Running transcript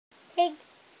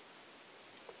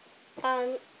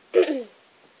Um, hey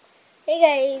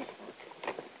guys,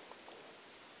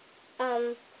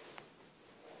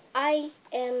 I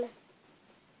am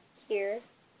here.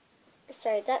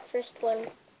 Sorry, that first one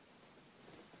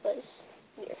was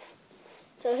weird.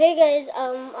 So hey guys,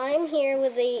 I'm here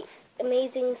with the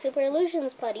amazing Super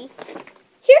Illusions putty.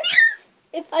 Here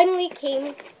it finally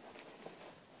came.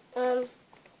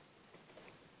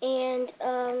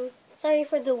 Sorry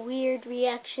for the weird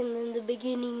reaction in the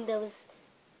beginning. That was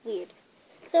weird.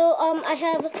 So, I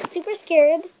have Super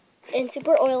Scarab and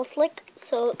Super Oil Slick.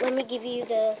 So, let me give you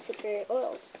the Super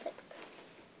Oil Slick.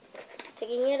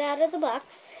 Taking it out of the box.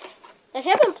 I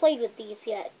haven't played with these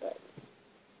yet, but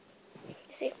you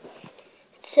see. It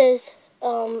says,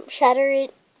 shatter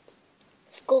it,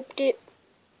 sculpt it,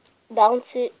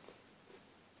 bounce it,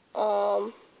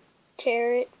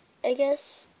 tear it, I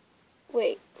guess.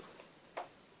 Wait.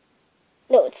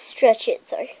 No, it's stretch it,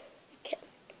 sorry. Okay.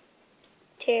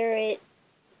 Tear it.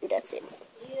 That's it.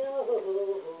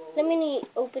 Let me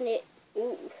open it.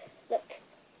 Ooh, look.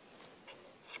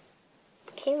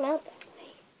 It came out that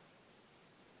way.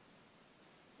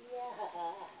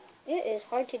 Yeah. It is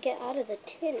hard to get out of the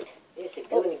tin. This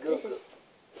is...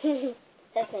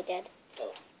 That's my dad.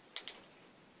 Oh.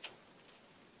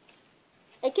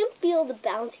 I can feel the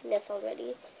bounciness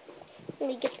already. Let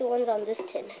me get the ones on this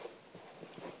tin.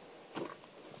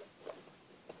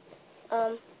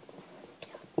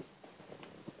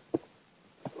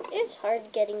 It's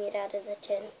hard getting it out of the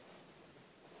tin.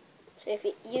 So if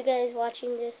you guys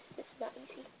watching this, it's not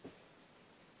easy.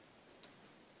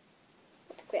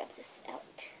 Let's grab this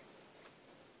out.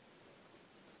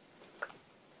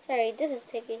 Sorry, this is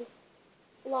taking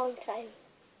a long time.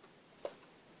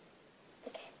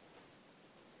 Okay.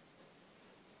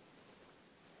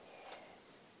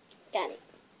 Got it.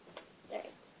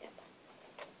 Alright. Yep.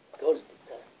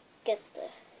 Get the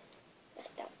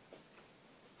rest out.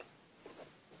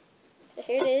 So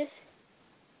here it is.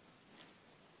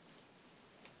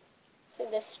 So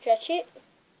just stretch it,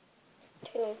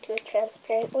 turn it into a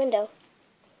transparent window.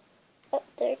 Oh,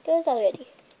 there it goes already.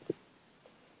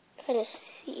 Kind of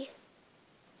see.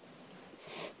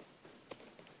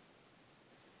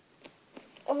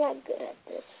 I'm not good at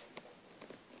this.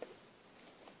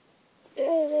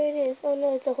 Oh, there it is. Oh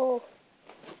no, it's a hole.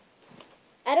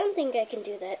 I don't think I can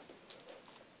do that.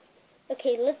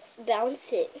 Okay, let's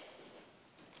bounce it.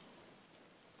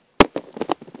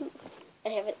 I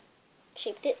haven't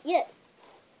shaped it yet.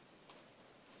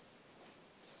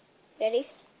 Ready?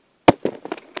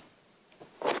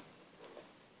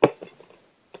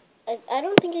 I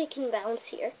don't think I can bounce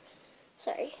here.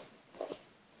 Sorry.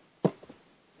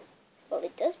 Well,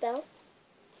 it does bounce.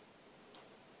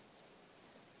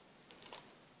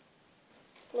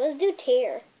 Let's do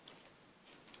tear.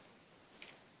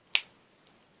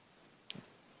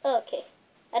 Oh, okay.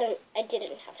 I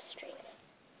didn't have strength.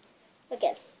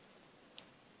 Again.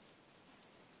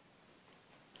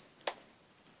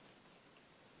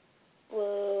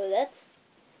 Whoa, that's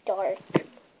dark.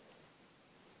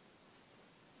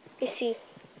 You see.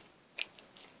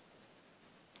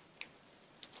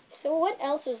 So what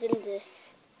else was in this?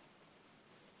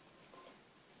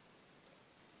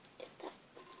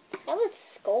 Now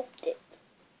let's sculpt it.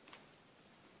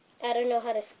 I don't know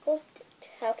how to sculpt it.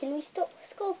 How can we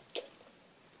sculpt it?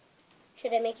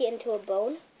 Should I make it into a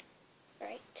bone?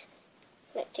 Alright.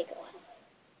 This might take a while.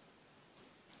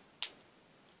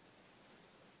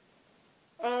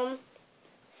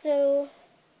 So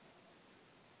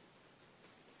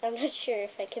I'm not sure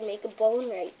if I can make a bone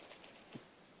right.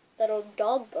 Little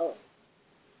dog bone.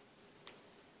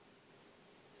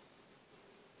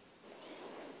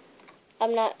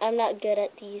 I'm not good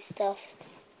at these stuff.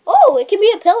 Oh, it can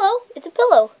be a pillow. It's a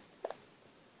pillow.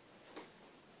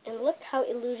 And look how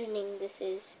illusioning this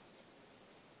is.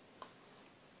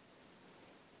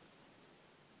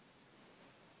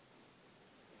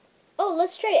 Oh,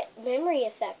 let's try it. Memory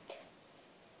effect.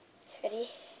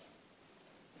 Ready?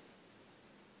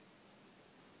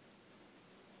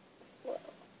 Whoa.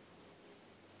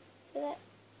 See that?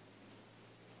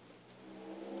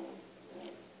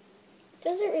 It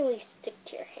doesn't really stick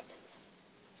to your hands.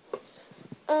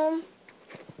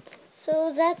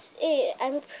 So that's it.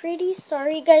 I'm pretty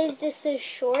sorry, guys. This is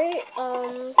short.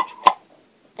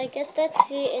 I guess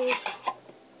that's it,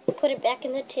 and put it back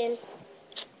in the tin.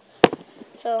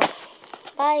 So,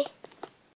 bye.